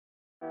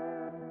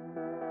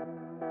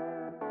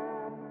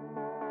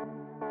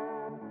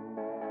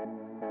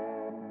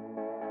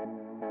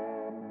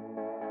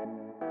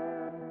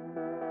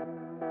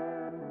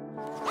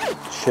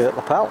Shirt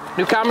lapel.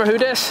 New camera, who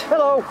dis?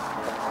 Hello.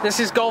 This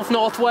is Golf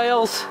North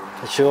Wales.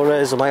 It sure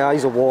is, and my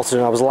eyes are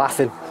watering. I was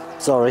laughing.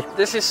 Sorry.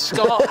 This is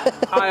Scott.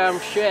 I am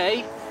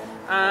Shay,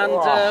 and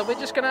we're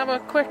just gonna have a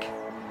quick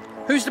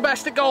who's the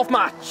best at golf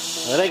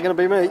match. It ain't gonna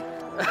be me.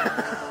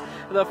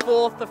 The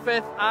 4th, the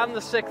 5th and the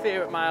 6th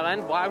here at Mile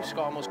End. Wow,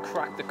 Scott almost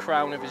cracked the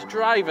crown of his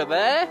driver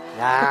there.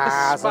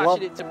 Ah,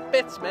 smashing it to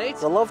bits, mate.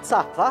 It's a love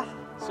tap, that.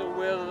 So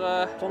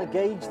we're trying to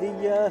gauge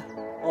the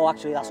oh,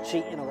 actually that's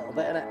cheating a little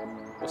bit, isn't it?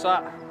 what's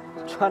that?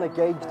 Trying to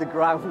gauge the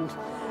ground.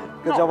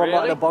 Good Not job I'm not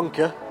really. in a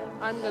bunker.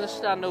 I'm going to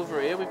stand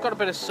over here. We've got a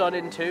bit of sun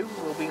in too.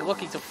 We'll be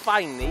lucky to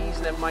find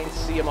these, never mind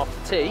see them off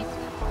the tee.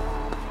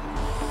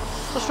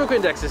 What stroke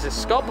index is this,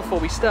 Scott, before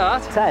we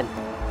start? 10.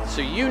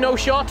 So you no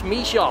shot,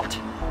 me shot.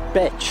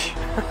 Bitch.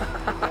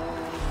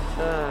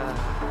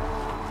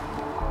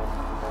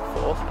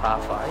 4th,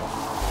 par 5.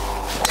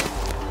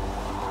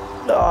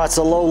 Oh, it's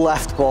a low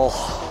left ball.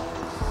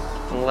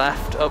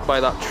 Left, up by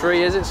that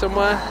tree, is it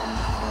somewhere?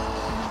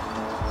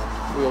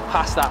 We will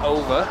pass that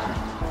over.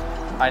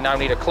 I now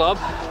need a club.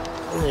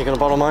 You're going to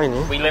borrow mine,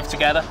 yeah? We live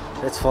together.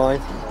 It's fine.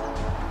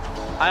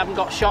 I haven't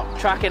got shot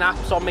tracking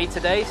apps on me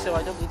today, so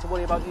I don't need to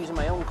worry about using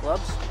my own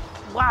clubs.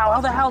 Wow,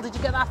 how the hell did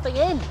you get that thing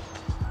in?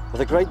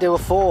 With a great deal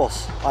of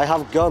force. I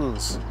have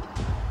guns.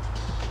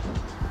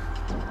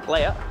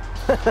 Player.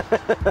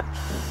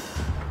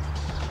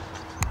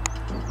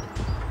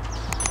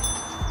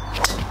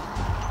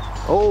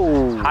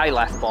 Oh. High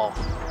left ball.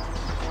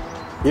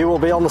 You will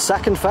be on the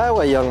second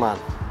fairway, young man.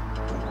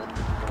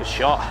 Good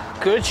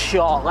shot. Good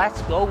shot. Let's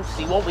go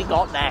see what we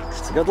got next.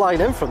 It's a good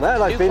line in from there,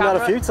 and I've been there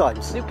a few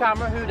times. New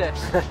camera, who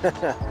dis?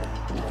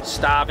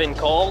 Starving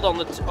called on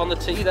the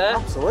tee there.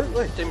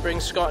 Absolutely. Didn't bring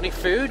Scott any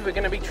food. We're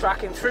going to be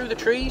tracking through the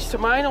trees to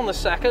mine on the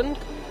 2nd.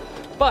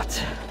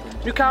 But,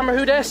 new camera,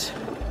 who dis?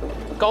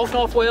 Golf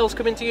North Wales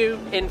coming to you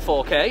in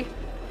 4K.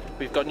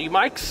 We've got new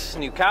mics,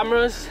 new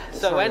cameras.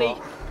 So any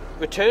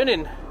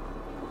returning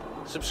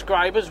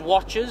subscribers,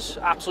 watchers,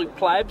 absolute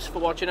plebs for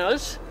watching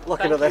us.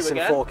 Looking at this in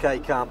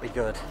 4K can't be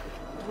good.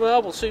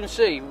 Well, we'll soon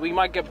see. We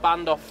might get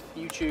banned off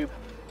YouTube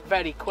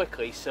very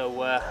quickly, so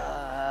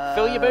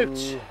fill your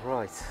boots.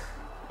 Right.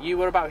 You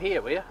were about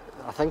here, were you?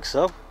 I think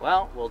so.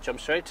 Well, we'll jump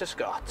straight to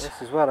Scott.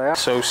 This is where I am.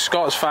 So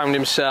Scott's found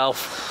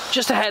himself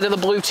just ahead of the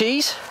blue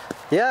tees.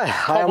 Yeah,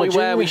 probably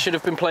where we should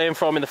have been playing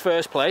from in the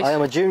first place. I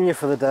am a junior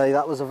for the day.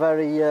 That was a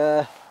very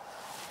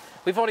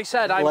we've already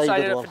said I'm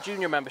signing up for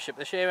junior membership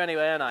this year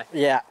anyway, aren't I?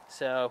 Yeah.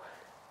 So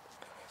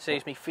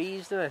saves me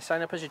fees, doesn't it?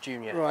 Sign up as a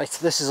junior. Right,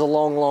 this is a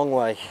long, long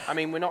way. I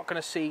mean, we're not going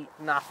to see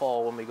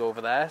Naffle when we go over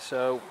there,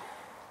 so...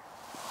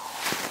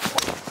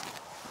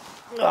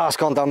 Oh, it's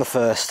gone down the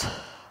first.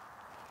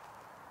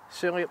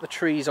 Certainly up the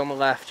trees on the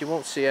left. You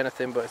won't see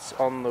anything, but it's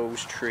on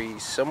those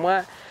trees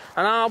somewhere.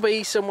 And I'll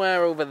be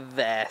somewhere over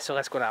there, so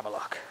let's go and have a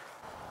look.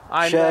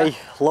 Shay,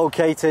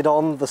 located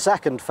on the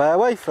second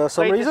fairway for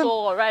some reason. This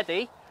all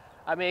already.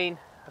 I mean,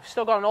 I've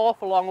still got an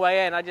awful long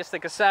way in. I just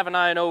think a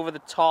 7-iron over the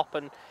top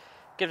and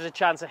gives us a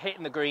chance of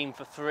hitting the green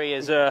for 3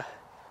 is a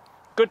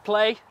good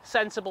play,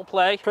 sensible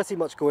play. Pretty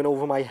much going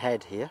over my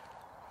head here.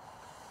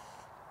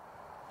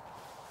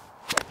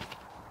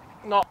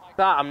 Not like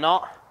that, I'm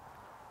not.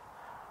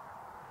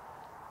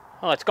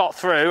 Oh, it's got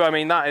through. I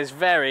mean, that is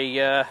very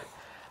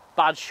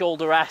bad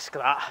shoulder-esque,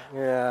 that.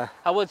 Yeah.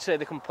 I would say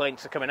the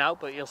complaints are coming out,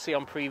 but you'll see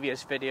on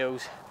previous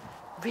videos,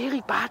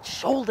 really bad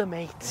shoulder,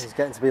 mate. He's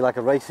getting to be like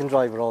a racing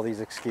driver, all these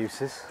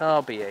excuses.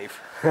 Oh, behave.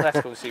 Let's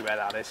go see where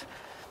that is.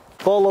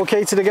 Ball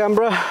located again,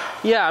 bro?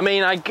 Yeah, I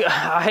mean, I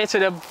hit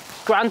it a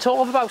grand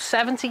total of about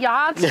 70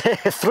 yards.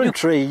 Through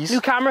trees. New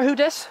camera, who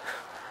dis?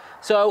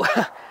 So,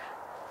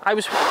 I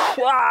was,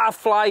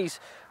 flies.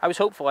 I was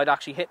hopeful I'd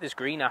actually hit this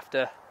green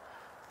after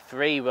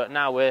 3, but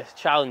now we're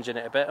challenging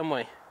it a bit, aren't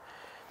we?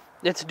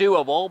 It's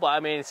doable, but I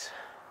mean, it's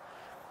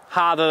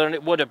harder than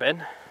it would have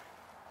been.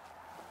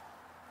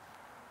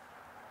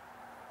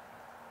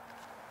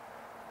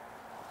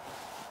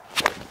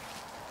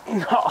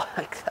 Not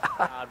like that.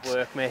 Hard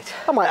work, mate.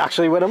 I might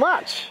actually win a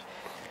match.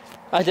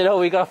 I don't know,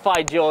 we got to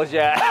find George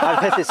yet.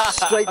 I've hit it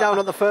straight down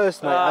at the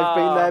first, mate. I've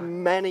been there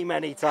many,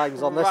 many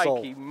times on this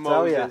hole.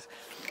 Moses.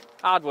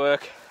 Hard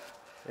work.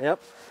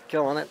 Yep.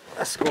 Come on,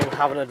 let's go and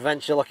have an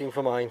adventure looking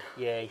for mine.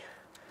 Yay.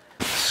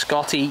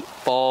 Scotty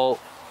ball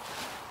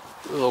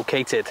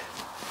located.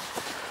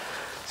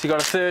 So you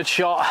got a 3rd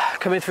shot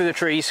coming through the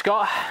trees,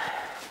 Scott.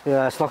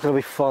 Yeah, it's not going to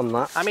be fun,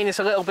 that. I mean, it's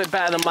a little bit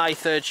better than my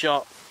 3rd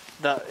shot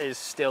that is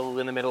still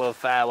in the middle of the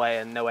fairway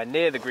and nowhere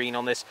near the green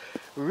on this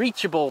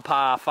reachable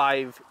par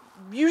 5,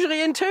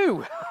 usually in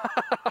 2.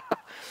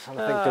 And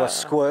I think, do I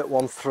squirt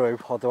one through,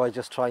 or do I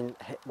just try and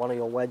hit one of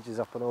your wedges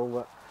up and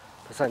over?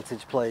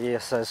 Percentage play here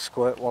says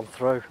squirt one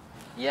through.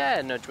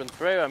 Yeah, nudge one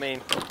through. I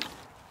mean,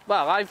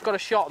 well, I've got a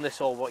shot on this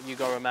hole, what you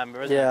got to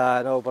remember, isn't it? Yeah,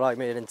 I know, but I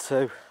made it in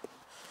 2.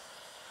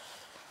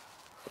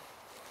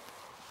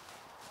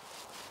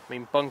 I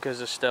mean,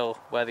 bunkers are still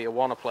whether you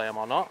want to play them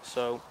or not,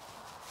 so...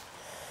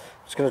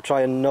 Just going to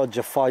try and nudge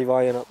a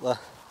 5-iron up there.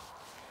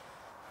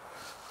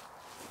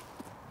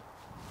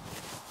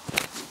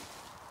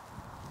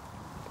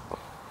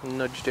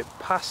 Nudged it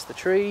past the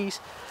trees,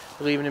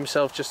 leaving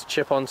himself just a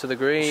chip onto the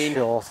green.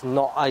 Short,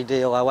 not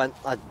ideal.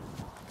 I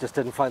just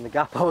didn't find the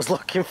gap I was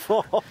looking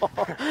for. Toe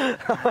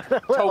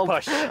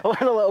push. I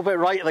went a little bit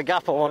right of the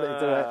gap I wanted to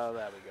do it. Oh,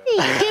 there we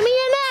go. Give me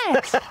an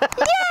X!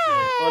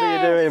 Yeah! What are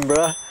you doing,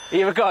 bruh?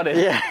 You recording?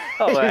 Yeah,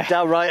 Oh,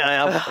 damn right I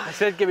am. I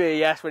said give me a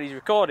yes when he's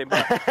recording,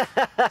 but so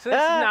this is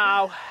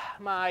now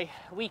my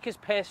weak as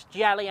piss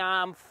jelly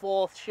arm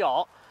 4th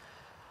shot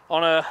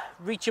on a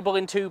reachable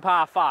in 2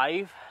 par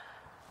 5.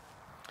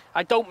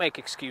 I don't make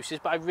excuses,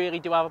 but I really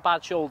do have a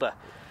bad shoulder.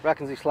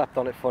 Reckons he slept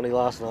on it funny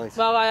last night.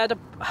 Well, I had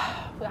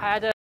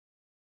a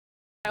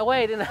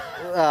away, didn't I?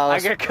 Oh, I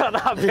get cut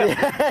that bit.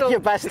 yeah, So- your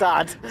best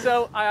dad.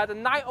 So I had a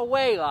night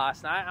away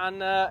last night,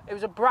 and it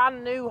was a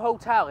brand new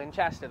hotel in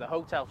Chester, the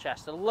Hotel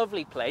Chester,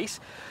 lovely place.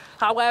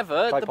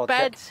 However, Tripod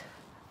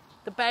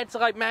the beds are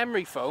like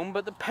memory foam,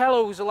 but the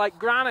pillows are like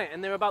granite,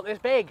 and they're about this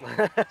big.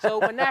 So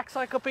my neck's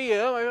like up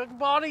here, my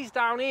body's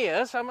down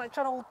here, so I'm like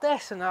trying to hold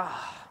this, and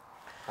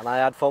And I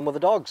had fun with the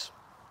dogs.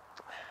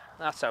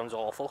 that sounds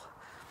awful.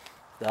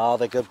 Oh,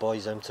 they're good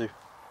boys, them too.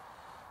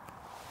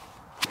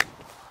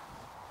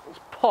 It's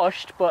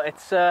pushed, but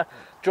it's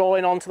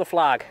drawing onto the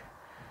flag.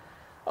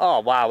 Oh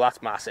wow,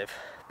 that's massive.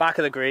 Back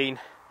of the green.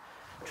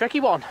 Tricky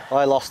one.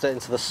 I lost it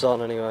into the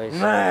sun anyway.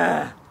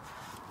 So.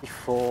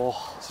 Before.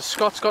 So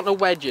Scott's got no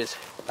wedges.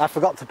 I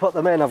forgot to put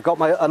them in. I've got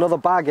another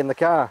bag in the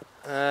car.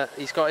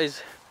 He's got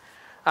his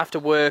after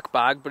work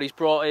bag, but he's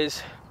brought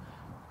his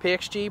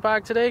PXG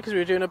bag today because we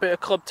were doing a bit of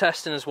club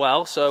testing as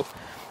well. So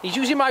he's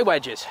using my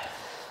wedges.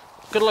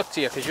 Good luck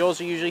to you, because yours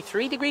are usually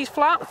 3 degrees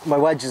flat. My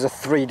wedges are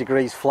 3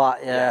 degrees flat,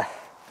 yeah.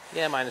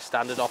 Yeah, mine is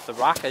standard off the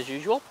rack as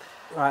usual.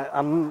 Right,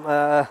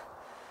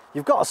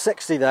 you've got a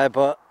 60 there,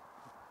 but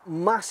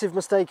massive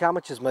mistake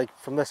amateurs make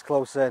from this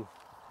close in.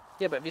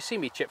 Yeah, but if you see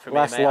me chip from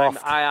Less here, mate,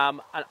 loft. I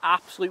am an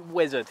absolute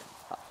wizard.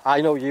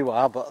 I know you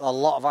are, but a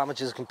lot of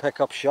amateurs can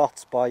pick up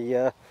shots by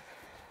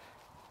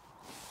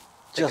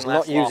just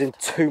not less using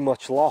loft. too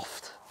much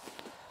loft.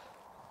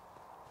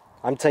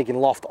 I'm taking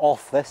loft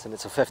off this, and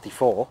it's a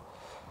 54.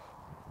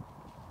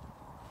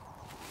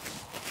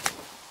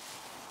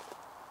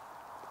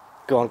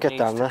 Go on, get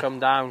Needs down to there. come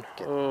down.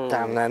 Get Oh.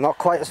 down there. Not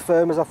quite as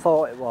firm as I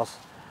thought it was.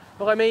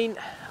 Well, I mean,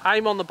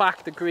 I'm on the back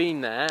of the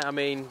green there. I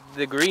mean,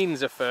 the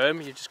greens are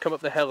firm. You just come up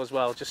the hill as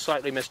well, just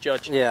slightly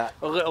misjudged. Yeah.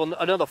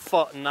 Another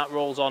foot, and that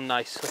rolls on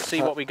nice. Let's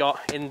see what we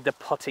got in the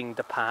putting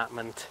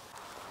department.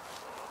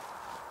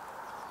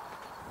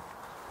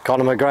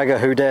 Conor McGregor,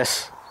 who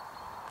dis?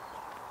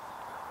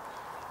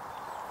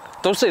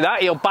 Don't say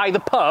that, he'll buy the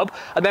pub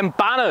and then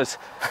ban us.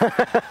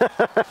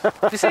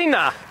 Have you seen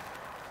that?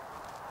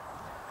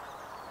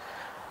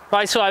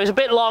 Right, so I was a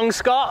bit long,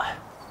 Scott,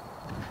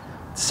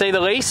 to say the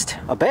least.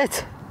 A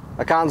bit.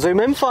 I can't zoom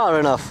in far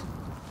enough.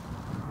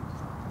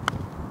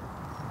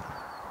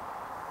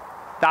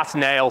 That's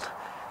nailed.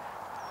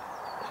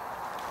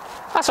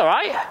 That's all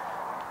right.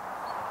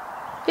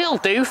 It'll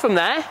do from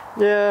there.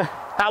 Yeah.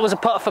 That was a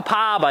putt for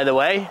par, by the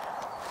way,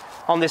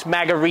 on this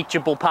mega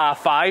reachable par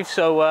 5,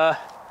 so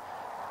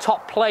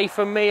top play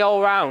from me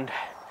all round.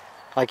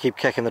 I keep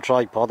kicking the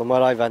tripod, and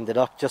where I've ended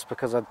up, just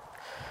because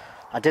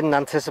I didn't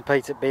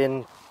anticipate it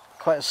being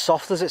quite as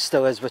soft as it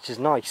still is, which is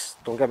nice.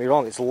 Don't get me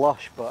wrong, it's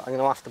lush, but I'm going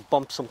to have to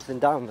bump something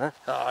down there.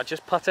 Oh,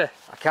 just putt it.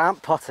 I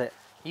can't putt it.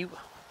 You.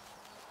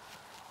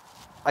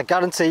 I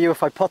guarantee you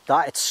if I put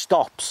that, it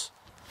stops.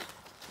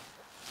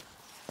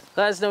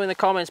 Let us know in the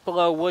comments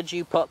below, would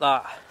you put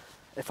that?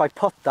 If I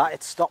put that,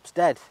 it stops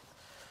dead.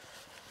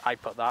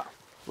 I'd put that.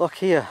 Look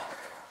here.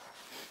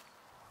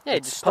 Yeah, you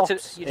It just put it.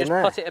 stops You in just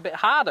there. put it a bit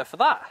harder for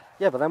that.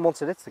 Yeah, but then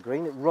once it hits the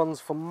green, it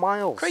runs for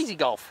miles. Crazy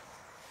golf.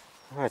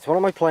 Right, what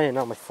am I playing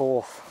now? My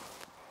 4th.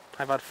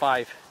 I've had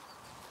 5,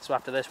 so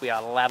after this we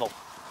are level.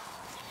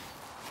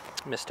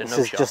 Mr. This No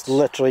is shots. just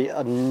literally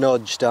a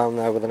nudge down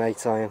there with an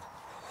 8 iron.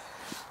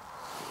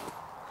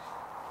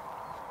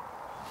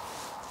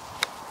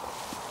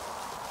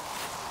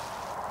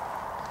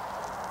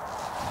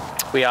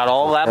 We are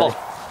all level. Okay.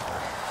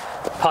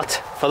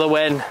 Putt for the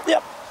win.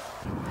 Yep.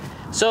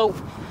 So,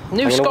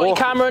 new gonna Scotty walk.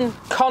 Cameron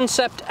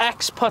Concept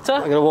X putter.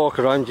 I'm going to walk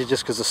around you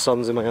just because the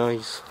sun's in my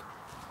eyes.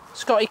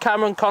 Scotty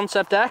Cameron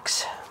Concept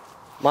X.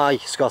 My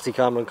Scotty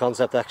Cameron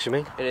Concept X, you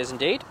mean? It is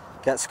indeed.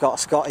 Get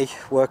Scotty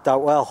worked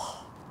out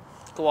well.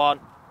 Go on.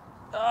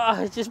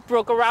 Oh, it just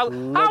broke around.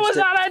 How Nudged was it.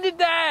 that ended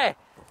there?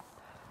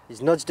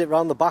 He's nudged it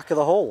round the back of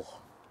the hole.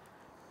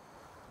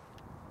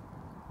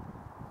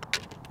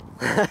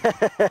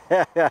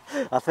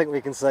 I think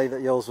we can say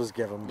that yours was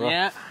given, bro.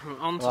 Yeah,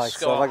 on to Right, Scott.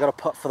 so have I got a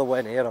putt for the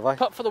win here, have I?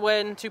 Putt for the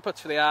win, 2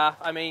 putts for the R.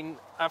 I mean,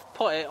 I've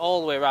put it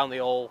all the way around the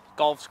hole.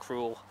 Golf's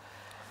cruel.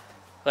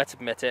 Let's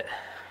admit it.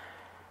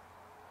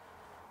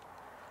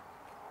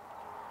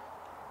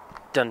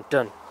 Dun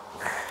dun.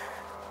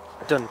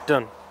 Dun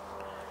dun.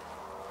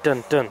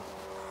 Dun dun.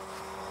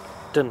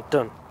 Dun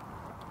dun.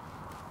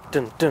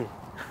 Dun dun.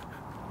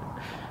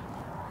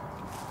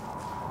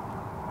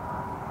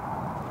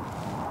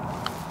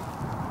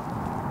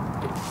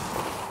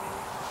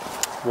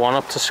 One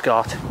up to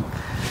Scott.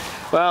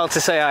 Well,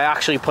 to say I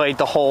actually played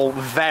the hole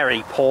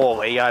very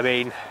poorly, I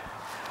mean,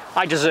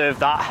 I deserve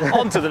that.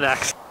 On to the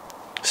next.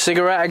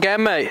 Cigarette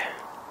again, mate?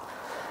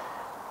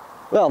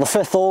 Well, the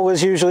 5th hole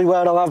is usually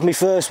where I'll have my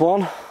first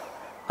one.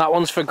 That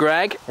one's for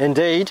Greg.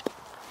 Indeed.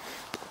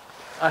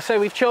 I say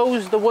we've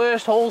chose the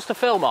worst holes to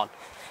film on.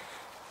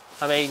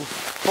 I mean,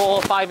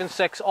 4, 5 and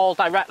 6 all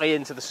directly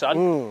into the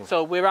sun.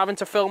 So we're having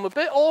to film a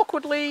bit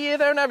awkwardly here,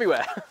 there and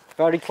everywhere.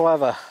 Very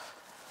clever.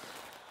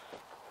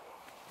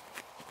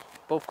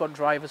 Both got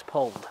drivers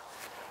pulled.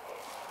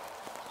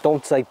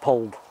 Don't say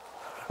pulled.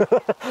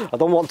 I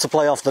don't want to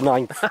play off the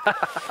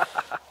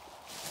 9th.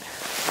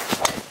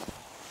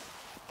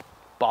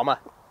 Bomber.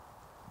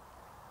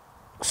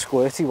 A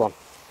squirty one.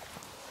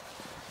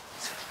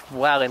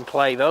 Well in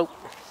play though.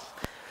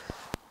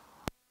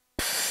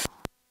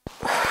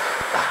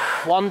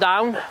 One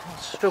down.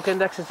 Stroke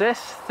index is this.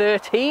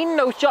 13.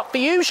 No shot for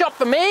you, shot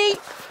for me.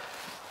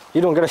 You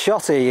don't get a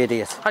shot here, you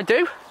idiot. I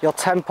do. You're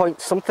 10 point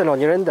something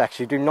on your index.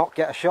 You do not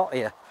get a shot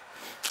here.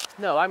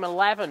 No, I'm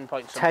 11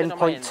 point something.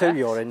 10.2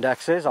 your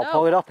index is. I'll No.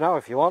 pull it up now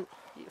if you want.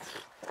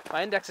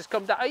 My index has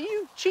come down. Are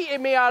you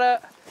cheating me out of...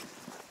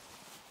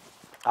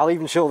 I'll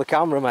even show the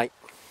camera, mate.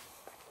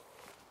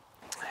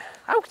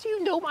 How do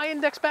you know my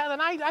index better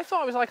than I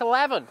thought it was like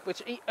 11,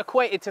 which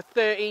equated to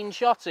 13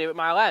 shots here at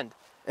Mile End.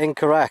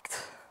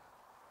 Incorrect.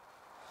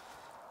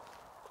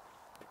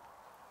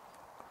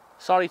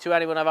 Sorry to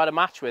anyone I've had a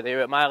match with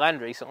here at Mile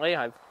End recently.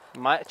 I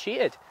might have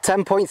cheated.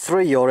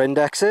 10.3 your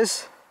index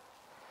is.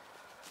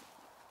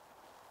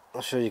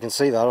 I'm sure you can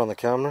see that on the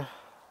camera.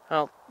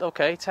 Oh,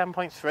 okay,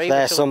 10.3.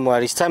 There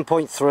somewhere. He's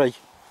 10.3. So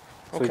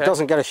Okay. he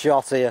doesn't get a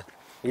shot here.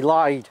 He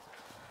lied.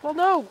 Well,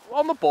 no,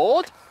 on the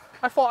board,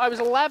 I thought I was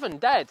 11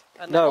 dead.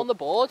 And then No. on the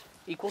board,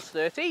 equals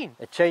 13.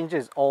 It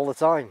changes all the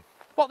time.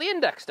 What the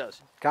index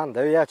does. Can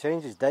do, yeah.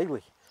 Changes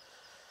daily.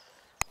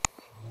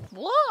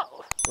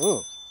 What?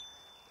 Mm.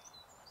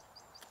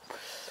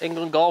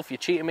 England Golf, you're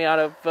cheating me out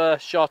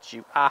of shots,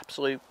 you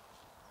absolute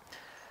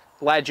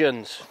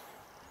legends.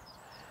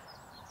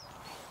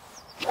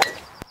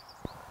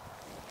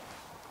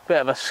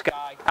 Bit of a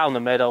sky down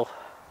the middle.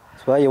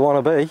 It's where you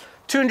want to be.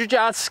 200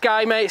 yards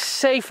sky, mate,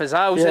 safe as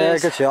houses. Yeah,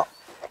 good shot.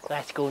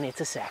 Let's go near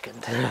to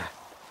second.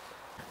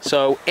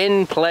 So,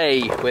 in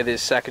play with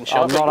his second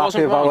shot. I'm but not it happy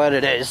wasn't about wrong. where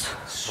it is.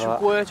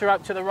 Squirter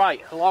out to the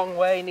right, a long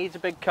way, needs a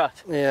big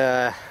cut.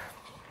 Yeah.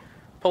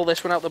 Pull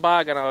this one out the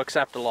bag and I'll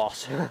accept a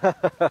loss.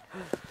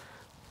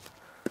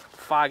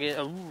 Faggot,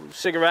 ooh,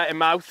 cigarette in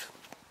mouth.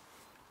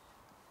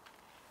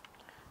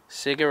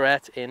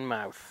 Cigarette in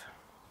mouth.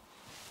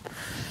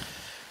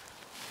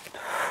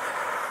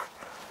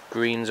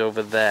 Green's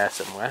over there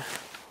somewhere.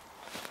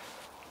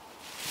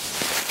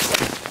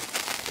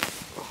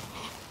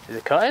 Is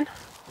it cutting?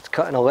 It's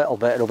cutting a little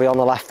bit. It'll be on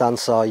the left-hand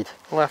side.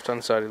 Left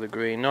hand side of the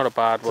green, not a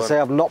bad To one. say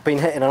I've not been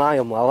hitting an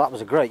iron well, that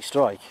was a great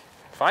strike.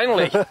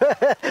 Finally!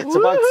 It's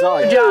about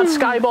time. John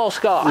Skyball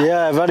Scott!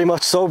 Yeah, very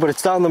much so, but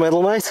it's down the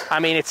middle, mate. I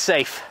mean, it's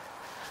safe.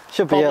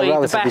 Should be a Probably the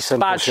relatively best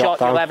simple bad shot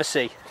down. you'll ever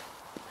see.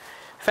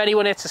 If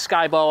anyone hits a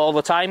skyball all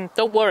the time,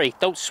 don't worry,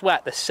 don't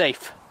sweat, they're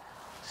safe.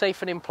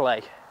 Safe and in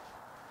play.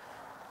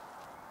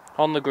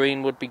 On the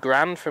green would be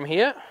grand from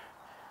here.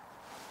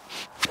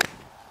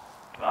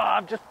 Oh,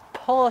 I've just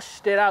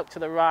pushed it out to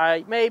the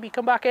right. Maybe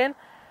come back in.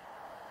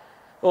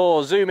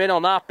 Oh, zoom in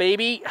on that,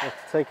 baby.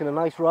 It's taking a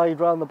nice ride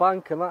round the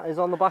bank, and that is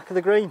on the back of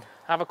the green.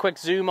 Have a quick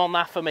zoom on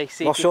that for me.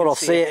 See Not if you sure can I'll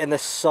see it in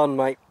this sun,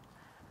 mate.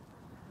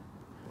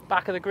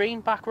 Back of the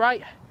green, back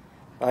right.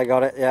 I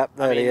got it, yeah,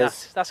 there he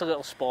is. That's a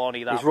little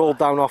spawny, that. He's rolled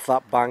down off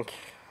that bank.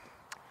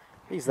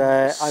 He's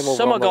there, I'm over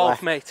Summer on the golf,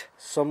 left. mate.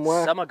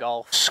 Somewhere. Summer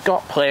golf.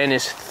 Scott playing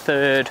his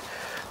third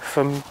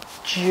from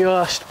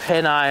just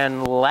pin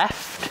iron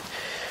left.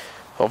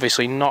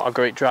 Obviously not a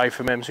great drive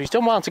from him, so he's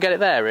done well to get it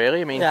there,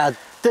 really. I mean, Yeah,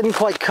 didn't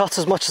quite cut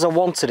as much as I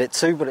wanted it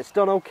to, but it's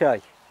done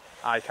okay.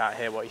 I can't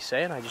hear what he's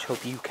saying. I just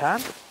hope you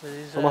can.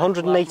 I'm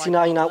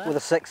 189 out with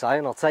a 6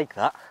 iron, I'll take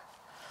that.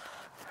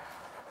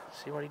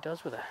 See what he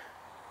does with it.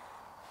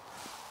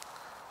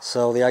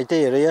 So the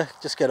idea here,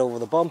 just get over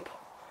the bump,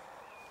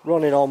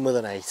 run it on with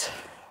an 8.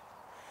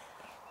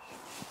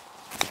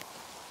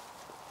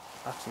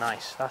 That's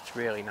nice. That's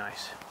really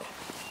nice.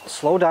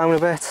 Slow down a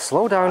bit,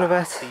 slow down a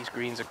bit. These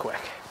greens are quick.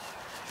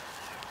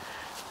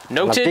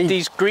 Noted,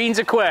 these greens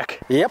are quick.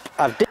 Yep,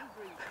 I've did.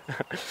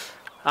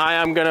 I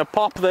am going to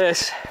pop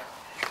this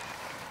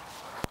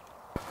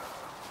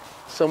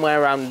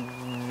somewhere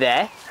around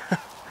there.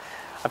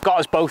 I've got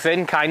us both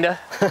in, kinda.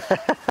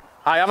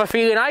 I have a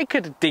feeling I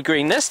could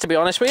degreen this, to be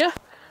honest with you.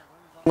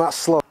 That's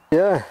slow,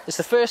 yeah. It's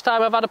the first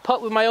time I've had a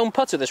putt with my own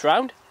putter this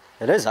round.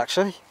 It is,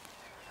 actually.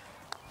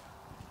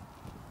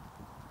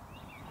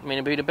 I mean,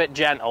 I've been a bit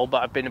gentle,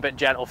 but I've been a bit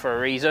gentle for a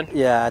reason.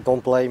 Yeah,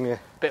 don't blame you.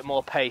 Bit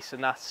more pace,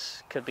 and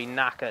that's could be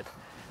knackered.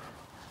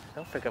 I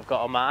don't think I've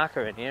got a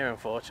marker in here,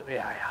 unfortunately.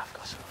 Yeah, I have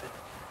got something.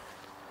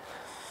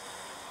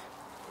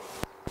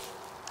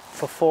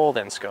 For 4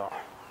 then, Scott.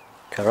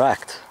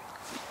 Correct.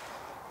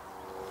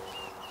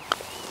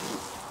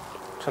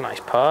 It's a nice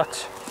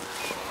putt.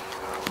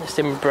 This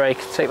didn't break.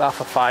 Take that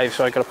for 5,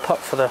 so I got a putt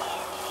for the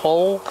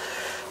hole.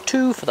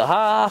 2 for the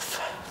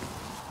half.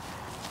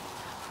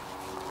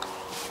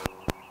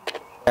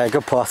 Yeah,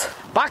 good putt.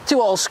 Back to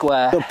all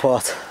square. Good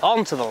putt.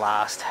 On to the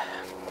last.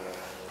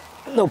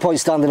 No point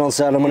standing on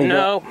ceremony.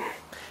 No.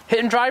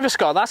 Hitting driver,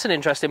 Scott, that's an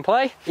interesting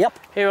play. Yep.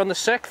 Here on the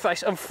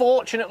 6th.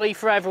 Unfortunately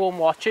for everyone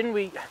watching,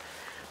 we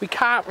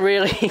can't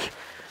really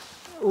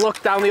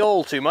look down the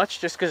hole too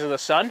much just because of the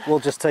sun. We'll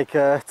just take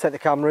the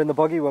camera in the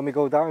buggy when we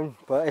go down,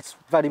 but it's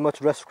very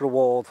much risk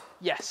reward.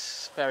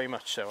 Yes, very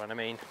much so. And I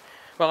mean,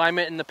 well, I'm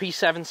hitting the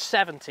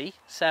P770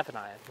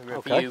 7-iron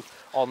review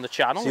on the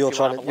channel. So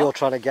you're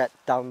trying to get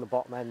down the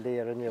bottom end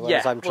here, and whereas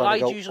yeah, I'm trying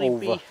to go I'd usually over.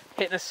 be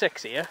hitting a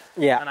 6 here.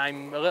 Yeah. And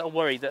I'm a little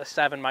worried that a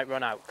 7 might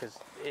run out because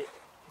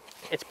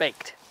it's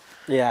baked.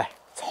 Yeah,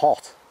 it's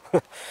hot.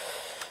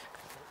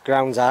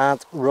 Ground's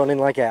hard, running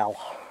like hell.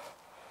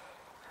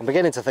 I'm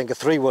beginning to think a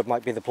 3-wood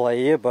might be the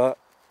play here, but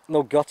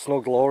no guts,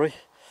 no glory.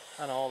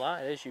 And all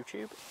that, it is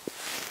YouTube.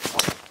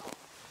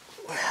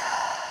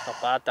 Not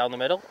bad, down the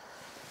middle.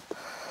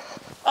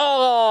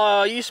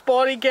 Oh, you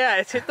sporty get,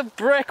 it's hit the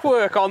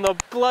brickwork on the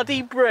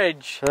bloody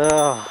bridge.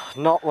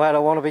 Not where I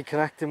want to be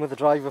connecting with the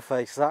driver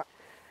face, that.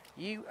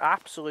 You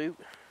absolute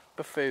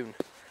buffoon.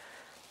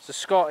 So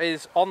Scott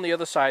is on the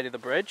other side of the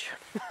bridge.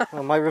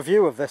 Well, my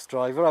review of this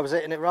driver, I was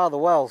hitting it rather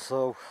well,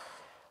 so...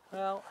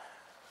 Well,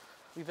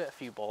 we've hit a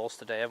few balls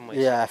today, haven't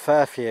we? Yeah,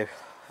 fair few.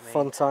 I mean,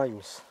 fun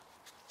times.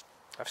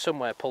 I've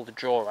somewhere pulled the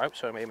draw out,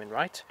 so I'm aiming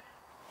right.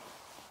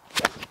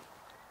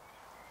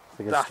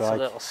 That's a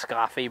little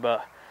scaffy,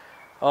 but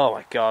oh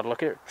my god,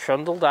 look at it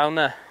trundle down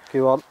there.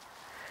 Go on.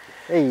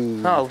 Hey.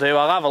 That'll do.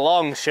 I'll have a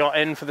long shot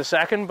in for the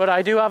second, but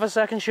I do have a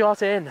second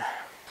shot in.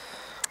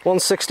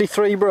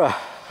 163, bruh.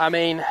 I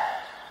mean,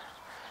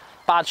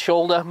 bad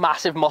shoulder,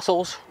 massive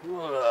muscles.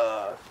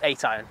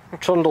 8-iron.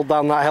 Trundled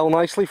down that hill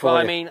nicely for you.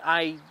 Well, I mean,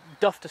 I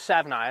duffed a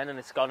 7-iron and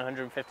it's gone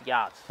 150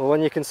 yards. Well,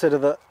 when you consider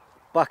that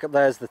back up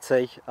there's the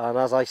tee, and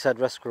as I said,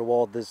 risk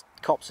reward, there's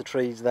copse of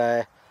trees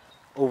there,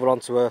 over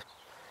onto an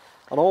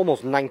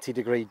almost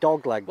 90-degree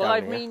dog leg well, down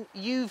I here. mean,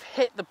 you've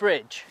hit the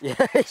bridge. Yeah.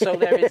 So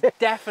there is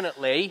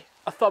definitely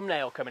a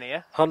thumbnail coming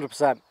here.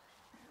 100%.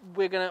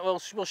 We'll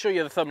show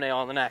you the thumbnail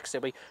on the next.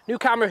 It'll be new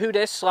camera who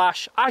dis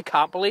 / I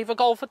can't believe a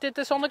golfer did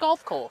this on the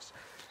golf course.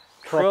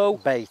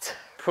 Clickbait.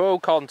 Pro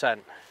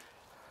content.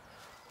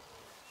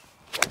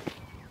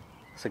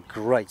 It's a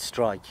great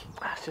strike.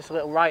 It's just a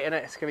little right in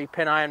it. It's going to be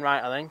pin iron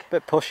right, I think.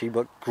 Bit pushy,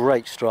 but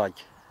great strike.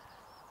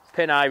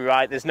 Pin eye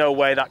right. There's no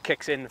way that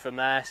kicks in from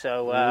there.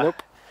 So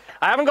Nope.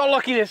 I haven't got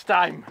lucky this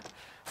time.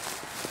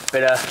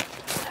 Bit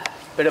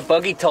of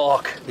buggy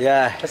talk.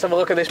 Yeah. Let's have a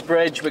look at this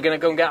bridge. We're going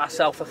to go and get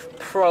ourselves a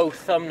pro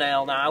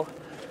thumbnail now.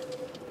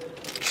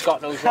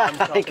 Scott knows what I'm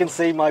talking. I can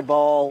see my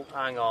ball.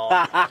 Hang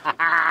on.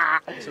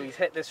 So he's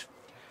hit this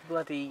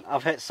bloody...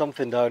 I've hit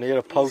something down here,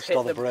 a post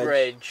on the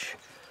bridge.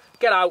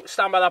 Get out,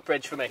 stand by that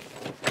bridge for me.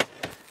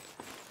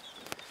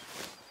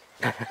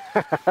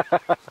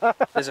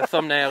 There's a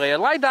thumbnail here.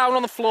 Lie down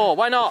on the floor,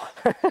 why not?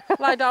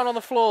 Lie down on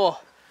the floor.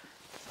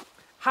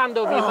 Hand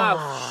over your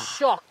mouth.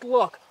 Shocked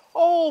look.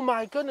 Oh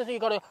my goodness, you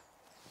got a...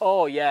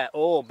 Oh yeah,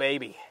 oh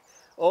baby.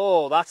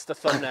 Oh, that's the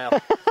thumbnail.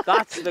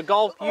 That's the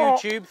golf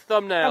YouTube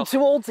thumbnail. I'm too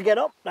old to get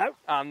up now.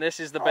 And this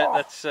is the bit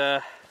that's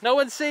no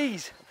one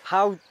sees.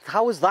 How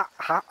has that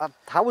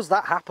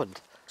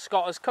happened?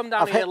 Scott has come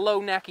down here, low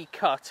necky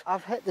cut.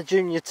 I've hit the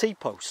junior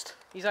T-post.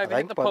 He's either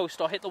hit the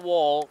post or hit the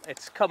wall.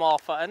 It's come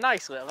off at a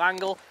nice little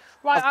angle.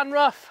 Right hand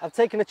rough. I've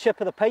taken a chip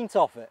of the paint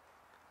off it.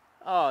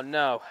 Oh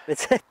no.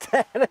 It's hit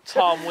there.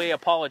 Tom, we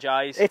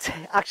apologise. It's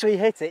actually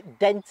hit it,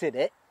 dented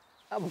it,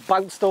 and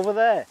bounced over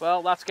there.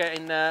 Well, that's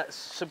getting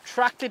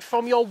subtracted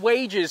from your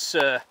wages,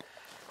 sir.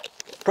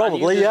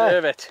 Probably, and you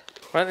deserve yeah. it.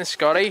 Right then,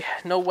 Scotty,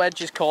 no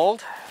wedge is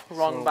called.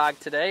 Wrong bag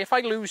today. If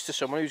I lose to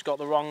someone who's got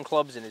the wrong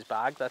clubs in his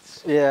bag, that's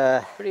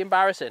pretty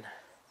embarrassing.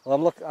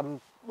 Well, I'm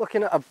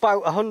looking at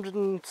about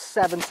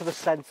 107 to the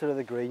centre of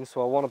the green,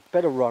 so I want a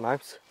bit of run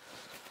out.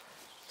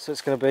 So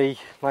it's going to be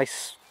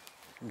nice,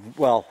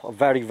 well, a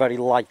very, very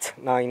light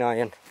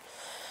 9-iron.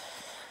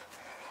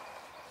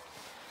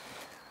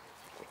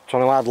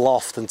 Trying to add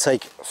loft and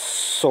take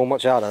so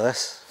much out of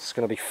this. It's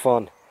going to be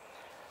fun.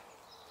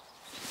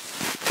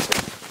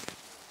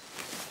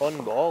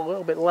 Fun ball, a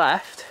little bit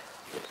left.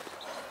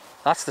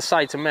 That's the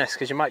side to miss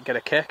because you might get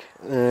a kick.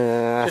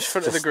 Just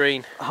front of the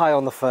green. High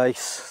on the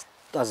face.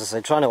 As I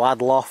say, trying to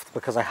add loft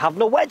because I have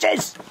no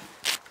wedges.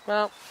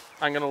 Well,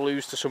 I'm going to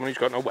lose to someone who's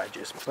got no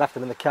wedges. Left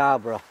them in the car,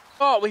 bro.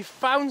 Oh, we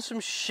found some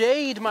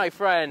shade, my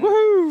friend.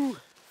 Woohoo!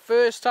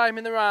 First time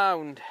in the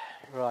round.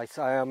 Right,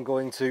 I am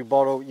going to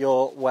borrow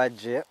your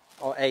wedge here,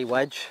 or a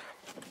wedge.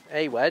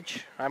 A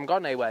wedge? I haven't got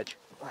an A wedge.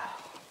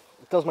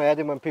 It does my head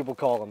in when people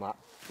call them that.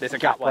 There's a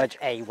gap wedge.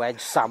 A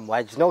wedge, Sam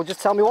wedge. No,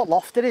 just tell me what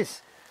loft it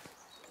is.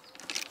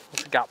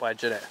 What's a gap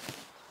wedge in it?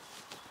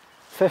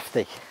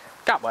 50.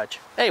 Gap wedge.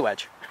 A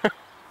wedge.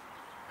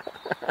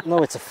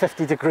 No, it's a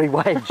 50-degree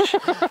wedge.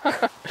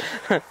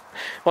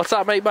 What's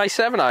that made by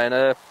 7-iron?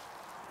 A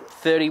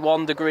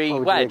 31-degree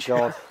wedge. Dear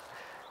God.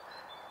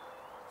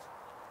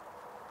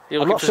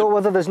 I'm not sure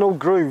whether there's no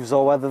grooves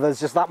or whether there's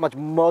just that much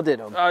mud in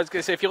them. I was going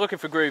to say, if you're looking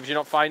for grooves, you're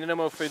not finding them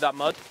over through that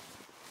mud.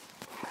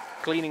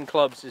 Cleaning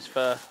clubs is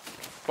for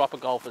proper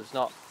golfers,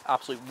 not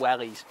absolute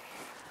wellies.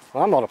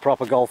 Well, I'm not a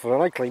proper golfer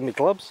and I clean my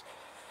clubs.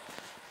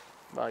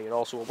 Well, you're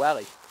also a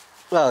welly.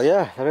 Well,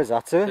 yeah, there is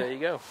that too. There you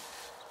go.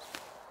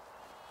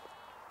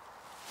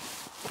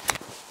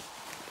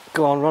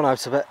 Go on, run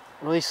out a bit.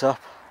 Release up.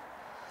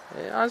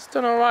 Yeah, it's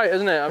done alright,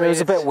 isn't it? I mean, it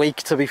was a bit weak,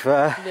 to be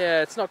fair.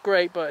 Yeah, it's not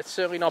great, but it's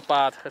certainly not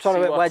bad. Trying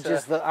to hit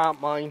wedges that aren't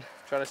mine.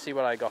 Trying to see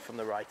what I got from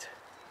the right.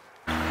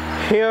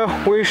 Here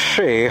we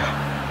see.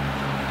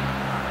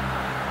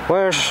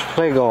 Where's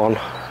they gone?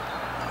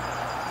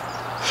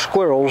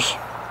 Squirrels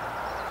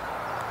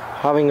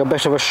having a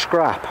bit of a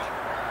scrap.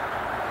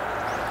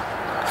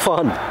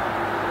 Fun.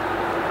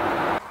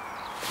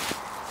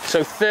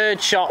 So third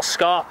shot,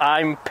 Scott.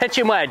 I'm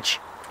pitching wedge.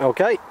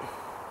 Okay.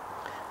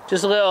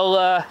 Just a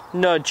little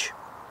nudge.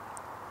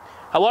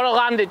 I want to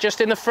land it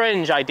just in the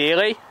fringe,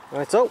 ideally.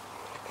 Right, so.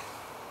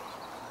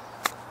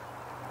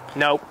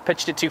 No,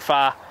 pitched it too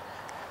far.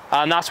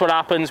 And that's what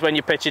happens when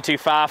you pitch it too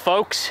far,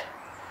 folks.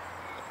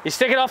 You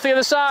stick it off the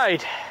other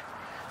side.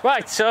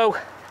 Right, so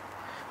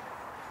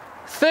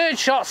third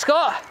shot,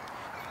 Scott.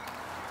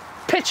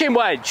 Pitching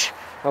wedge.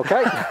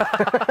 Okay.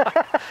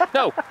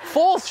 No,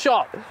 fourth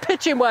shot,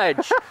 pitching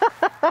wedge.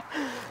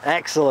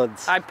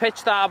 Excellent. I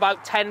pitched that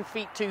about 10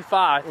 feet too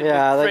far.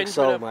 Yeah, I think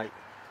so, mate.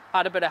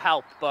 Had a bit of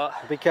help, but...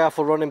 Be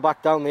careful running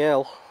back down the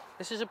hill.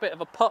 This is a bit of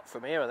a putt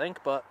from here, I think,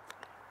 but...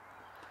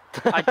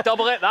 I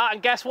double hit that,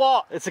 and guess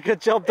what? It's a good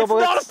job double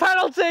hit. It's not a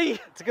penalty!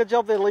 It's a good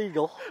job they're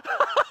legal.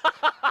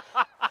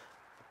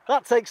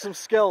 That takes some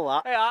skill,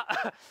 that. Yeah,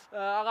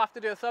 I'll have to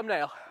do a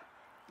thumbnail.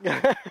 2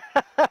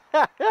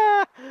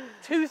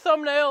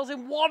 thumbnails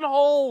in 1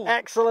 hole.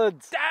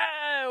 Excellent.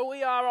 There,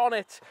 we are on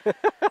it.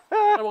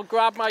 I will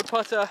grab my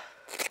putter,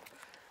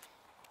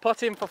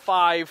 putt in for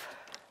 5.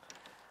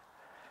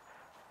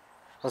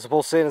 I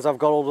suppose seeing as I've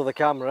got hold of the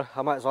camera,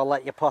 I might as well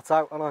let you putt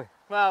out, haven't I?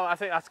 Well, I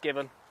think that's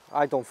given.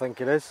 I don't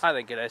think it is. I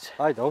think it is.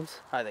 I don't.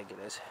 I think it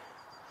is.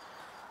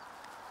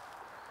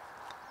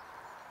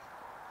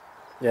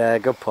 Yeah,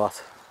 good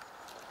putt.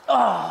 Oh,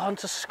 on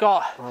to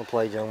Scott. Well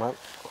played, young man.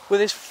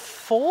 With his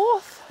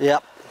 4th?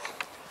 Yep.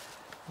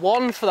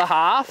 1 for the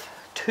half,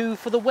 2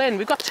 for the win.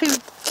 We've got 2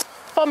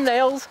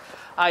 thumbnails.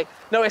 I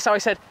notice how I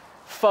said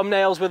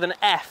thumbnails with an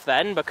F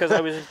then, because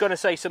I was going to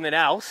say something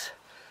else.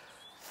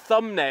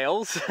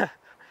 Thumbnails.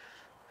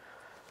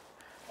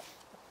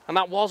 And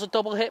that was a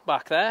double hit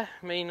back there.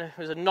 I mean, it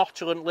was a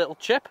notchulent little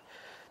chip.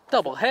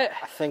 Double hit.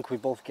 I think we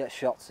both get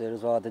shots here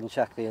as well. I didn't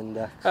check the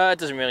index. It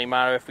doesn't really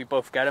matter if we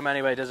both get them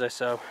anyway, does it?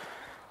 So,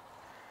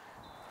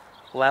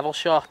 level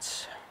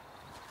shots.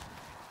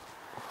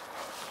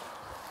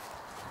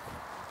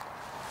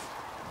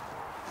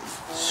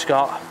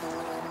 Scott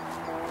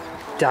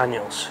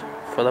Daniels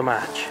for the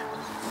match.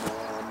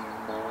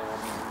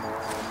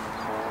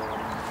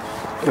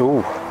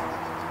 Ooh.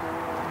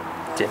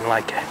 Didn't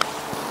like it.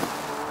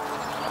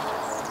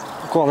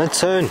 Go on then,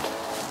 turn.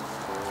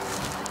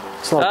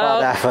 It's not a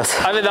bad effort.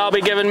 I think that'll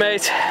be given,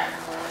 mate.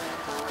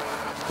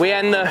 We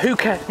end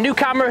the new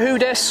camera who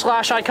dis /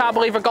 I can't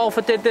believe a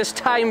golfer did this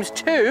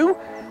 ×2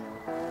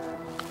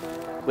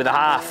 with a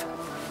half.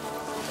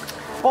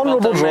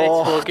 Honourable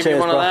draw. We'll give you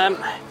one of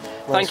them.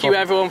 Thank you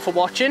everyone for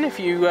watching. If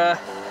you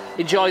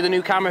enjoy the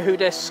new camera who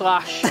dis / 2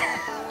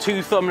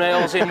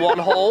 thumbnails in 1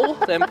 hole,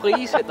 then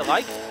please hit the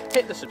like,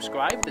 hit the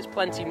subscribe. There's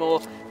plenty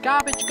more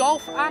garbage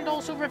golf and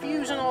also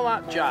reviews and all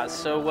that jazz.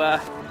 So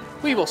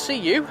we will see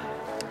you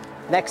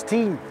next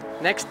team.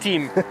 Next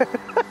team.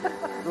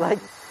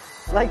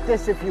 like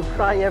this if you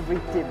cry every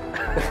team.